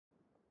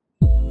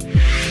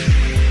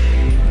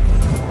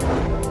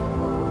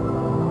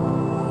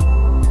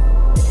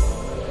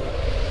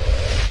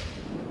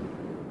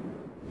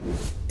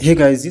Hey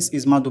guys, this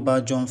is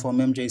Maduba John from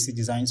MJC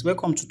Designs.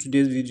 Welcome to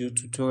today's video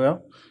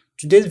tutorial.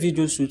 Today's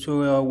video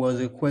tutorial was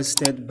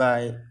requested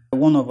by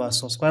one of our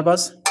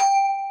subscribers,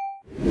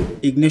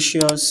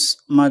 Ignatius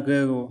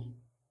Magrero.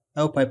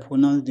 I hope I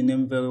pronounced the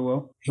name very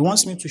well. He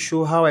wants me to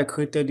show how I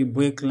created the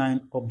break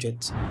line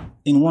object.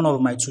 In one of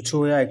my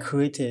tutorials, I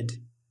created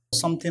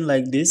something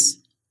like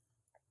this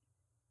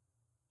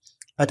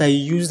that I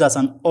used as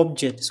an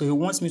object. So he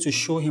wants me to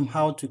show him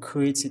how to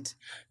create it.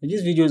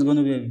 This video is going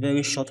to be a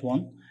very short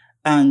one.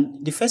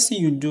 And the first thing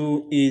you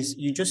do is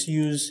you just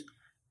use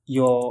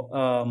your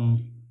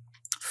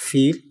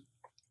fill.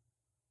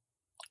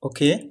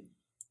 Okay,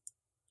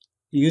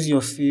 use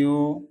your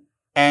fill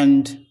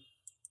and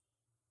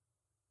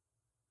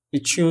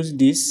you choose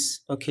this.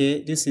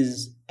 Okay, this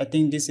is, I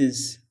think this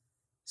is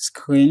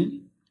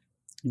screen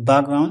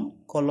background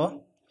color.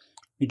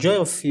 You draw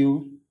your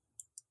fill,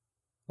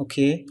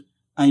 okay,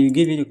 and you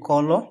give it a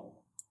color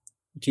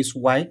which is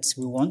white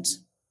we want.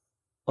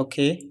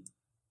 Okay,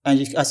 and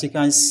as you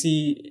can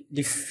see,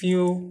 the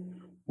fill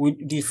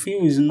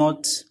is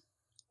not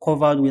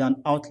covered with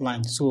an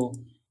outline, so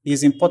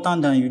it's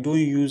important that you don't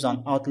use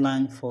an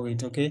outline for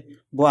it. Okay,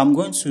 but I'm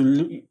going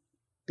to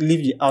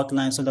leave the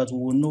outline so that we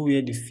will know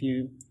where the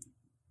fill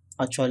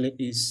actually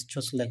is,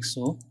 just like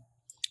so.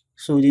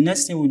 So the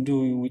next thing we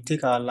do, we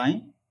take our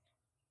line,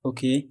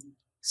 okay,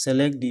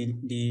 select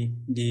the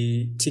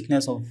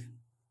thickness of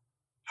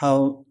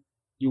how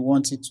you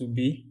want it to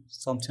be,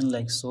 something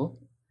like so,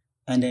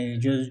 and then you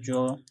just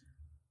draw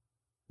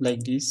like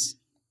this.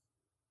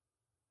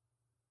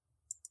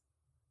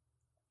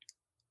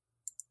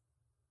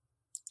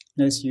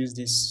 Let's use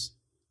this.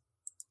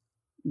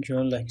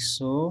 Draw like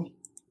so,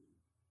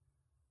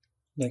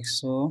 like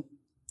so,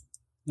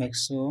 like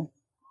so,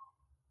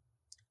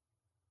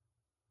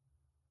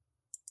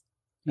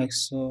 like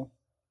so.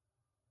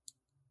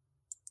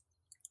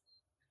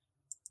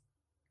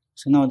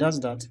 So now that's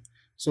that.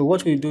 So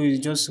what we do is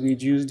just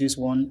reduce this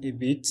one a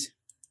bit.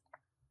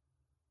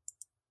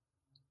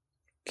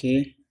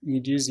 Okay,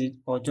 reduce it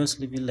or just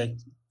leave it like,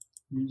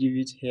 leave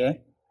it here.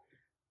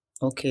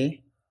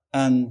 Okay,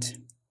 and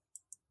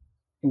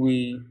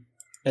we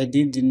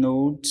edit the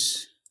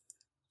nodes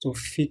to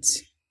fit.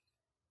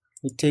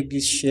 We take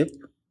this shape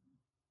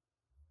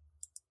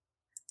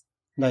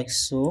like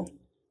so.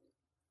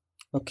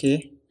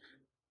 Okay,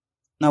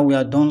 now we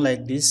are done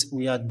like this.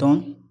 We are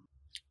done.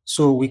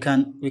 So we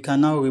can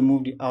now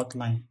remove the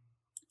outline.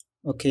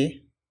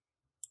 Okay,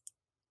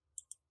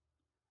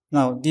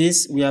 now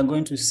this, we are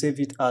going to save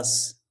it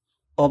as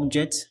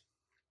object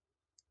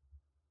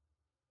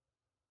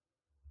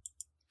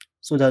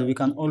so that we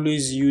can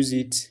always use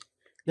it.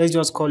 Let's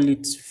just call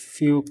it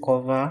fill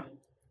cover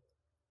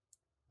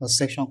or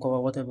section cover,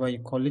 whatever you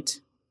call it.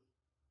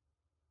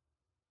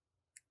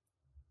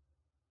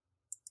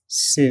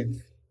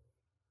 Save.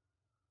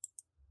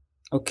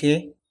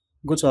 Okay,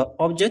 go to our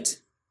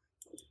object.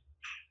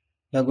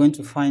 You are going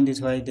to find it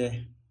right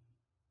there.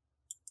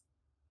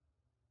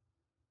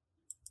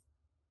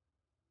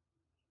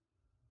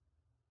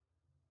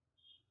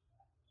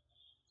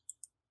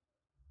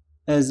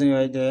 There's it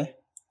right there.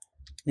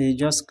 You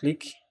just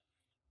click.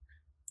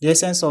 The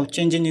essence of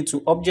changing it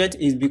to object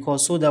is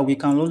because so that we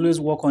can always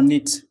work on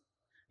it.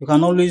 You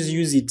can always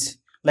use it.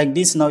 Like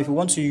this now, if you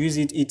want to use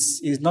it,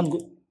 it's not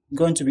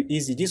going to be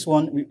easy. This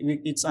one,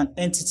 it's an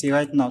entity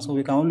right now, so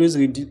we can always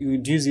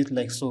reduce it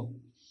like so.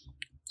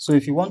 So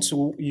if you want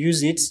to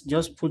use it,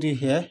 just put it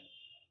here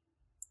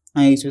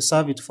and it will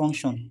serve its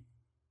function.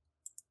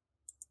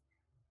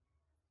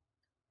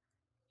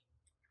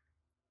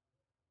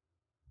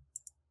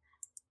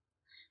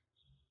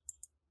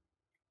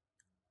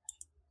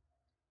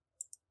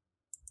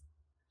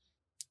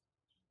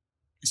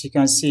 As you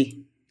can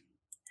see.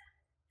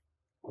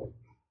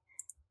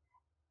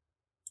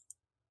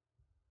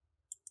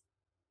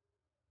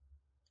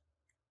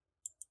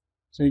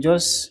 So you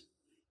just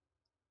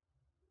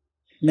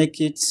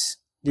make it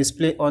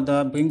display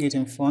order, bring it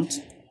in front.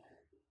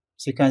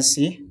 So you can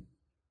see,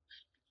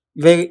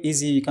 very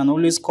easy. You can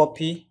always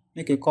copy,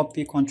 make a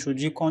copy, Ctrl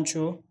G,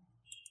 Ctrl.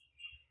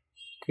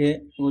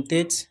 Okay,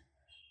 rotate.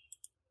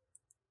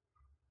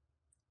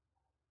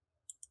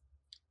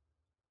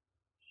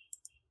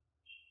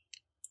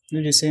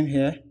 Do the same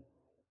here.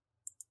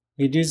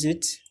 Reduce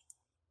it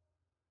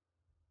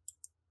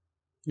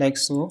like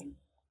so.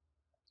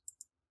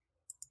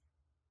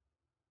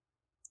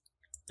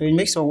 So it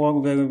makes your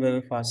work very,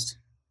 very fast.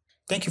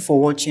 Thank you for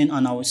watching,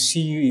 and I will see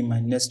you in my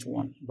next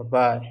one.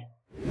 Bye-bye.